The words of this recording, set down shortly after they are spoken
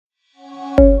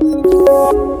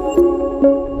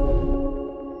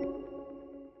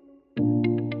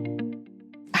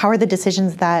how are the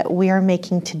decisions that we are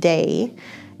making today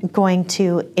going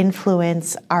to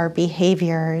influence our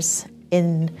behaviors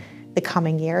in the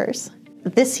coming years?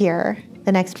 This year,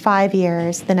 the next 5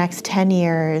 years, the next 10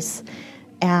 years,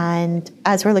 and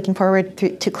as we're looking forward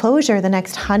to closure, the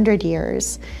next 100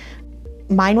 years.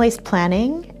 Mine waste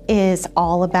planning is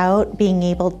all about being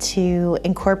able to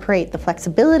incorporate the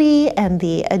flexibility and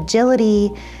the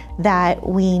agility that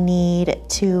we need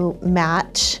to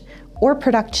match our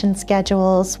production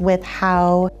schedules with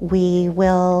how we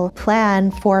will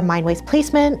plan for mine waste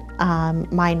placement,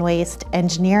 mine waste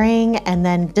engineering, and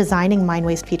then designing mine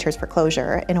waste features for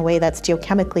closure in a way that's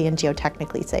geochemically and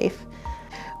geotechnically safe.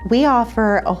 We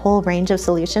offer a whole range of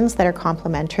solutions that are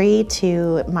complementary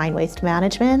to mine waste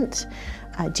management,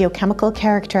 geochemical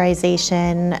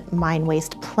characterization, mine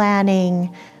waste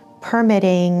planning,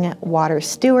 permitting, water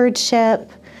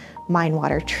stewardship, mine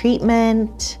water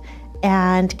treatment,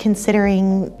 and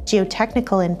considering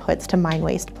geotechnical inputs to mine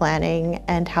waste planning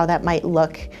and how that might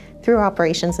look through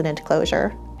operations and into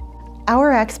closure.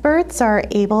 Our experts are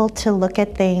able to look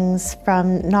at things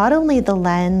from not only the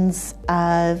lens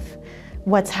of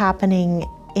what's happening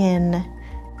in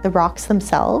the rocks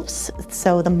themselves,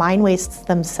 so the mine wastes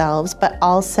themselves, but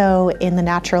also in the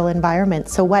natural environment.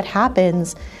 So what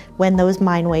happens when those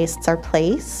mine wastes are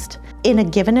placed in a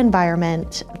given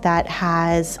environment that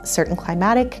has certain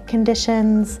climatic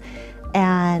conditions,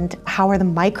 and how are the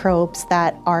microbes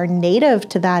that are native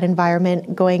to that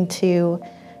environment going to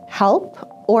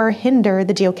help or hinder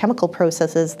the geochemical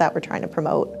processes that we're trying to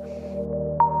promote?